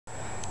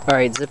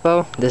Alright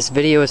Zippo, this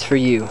video is for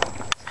you.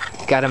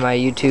 Got on my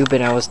YouTube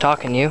and I was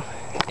talking to you,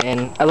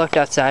 and I looked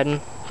outside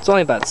and it's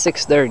only about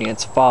 6:30 and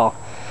it's fall.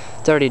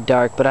 It's already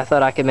dark, but I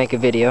thought I could make a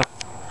video,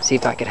 see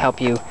if I could help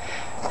you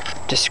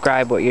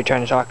describe what you're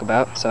trying to talk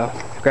about. So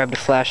I grabbed a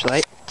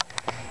flashlight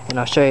and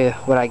I'll show you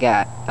what I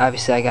got.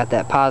 Obviously I got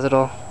that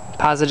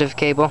positive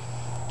cable,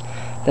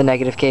 the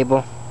negative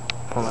cable.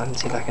 Hold on,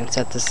 let's see if I can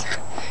set this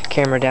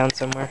camera down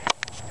somewhere.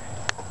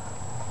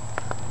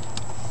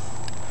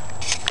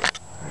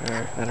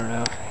 I don't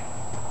know.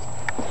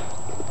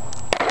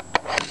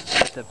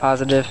 The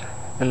positive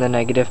and the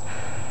negative.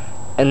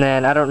 And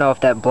then I don't know if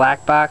that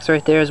black box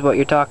right there is what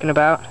you're talking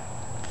about,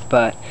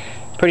 but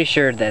pretty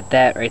sure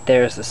that right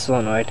there is the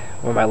solenoid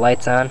where my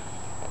light's on.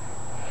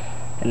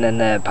 And then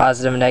the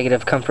positive and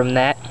negative come from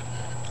that.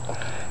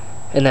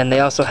 And then they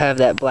also have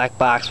that black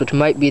box, which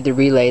might be the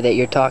relay that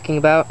you're talking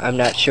about. I'm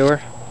not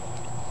sure.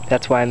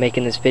 That's why I'm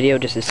making this video,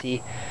 just to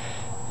see,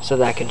 so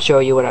that I can show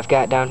you what I've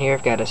got down here.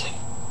 I've got a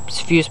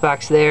fuse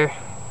box there,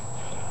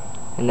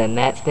 and then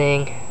that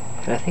thing,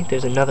 and I think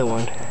there's another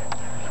one,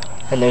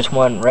 and there's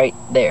one right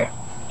there.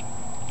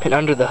 And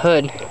under the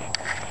hood,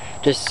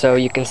 just so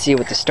you can see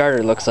what the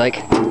starter looks like,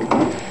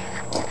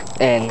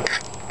 and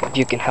if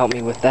you can help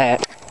me with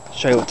that, I'll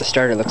show you what the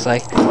starter looks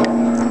like.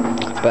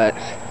 But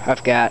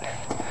I've got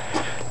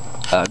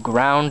a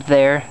ground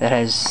there that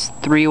has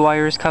 3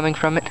 wires coming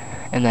from it,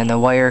 and then the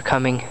wire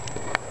coming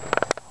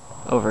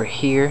over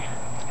here,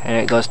 and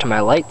it goes to my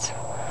lights.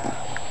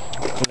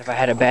 And if I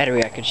had a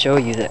battery I could show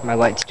you that my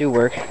lights do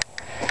work.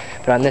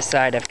 But on this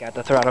side I've got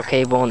the throttle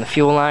cable and the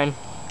fuel line,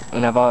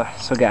 and I've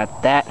also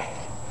got that,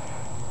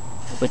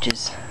 which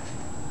is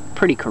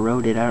pretty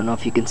corroded. I don't know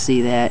if you can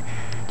see that.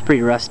 It's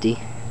pretty rusty.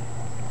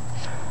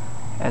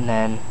 And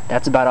then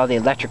that's about all the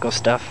electrical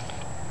stuff.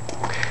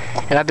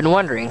 And I've been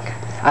wondering,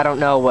 I don't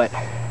know what,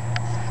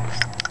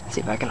 let's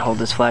see if I can hold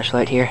this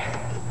flashlight here.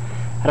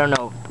 I don't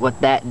know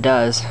what that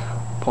does.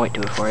 Point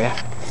to it for you.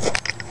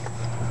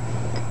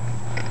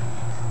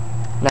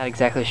 Not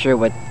exactly sure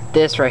what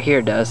this right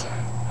here does,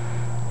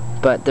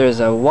 but there's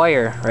a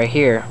wire right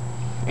here,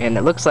 and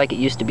it looks like it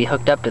used to be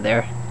hooked up to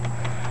there,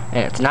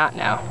 and it's not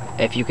now.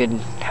 If you could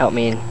help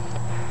me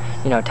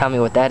and tell me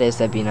what that is,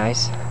 that'd be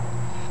nice.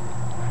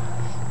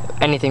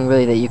 Anything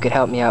really that you could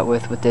help me out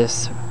with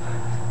this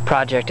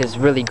project is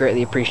really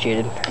greatly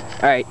appreciated.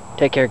 Alright,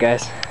 take care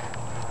guys.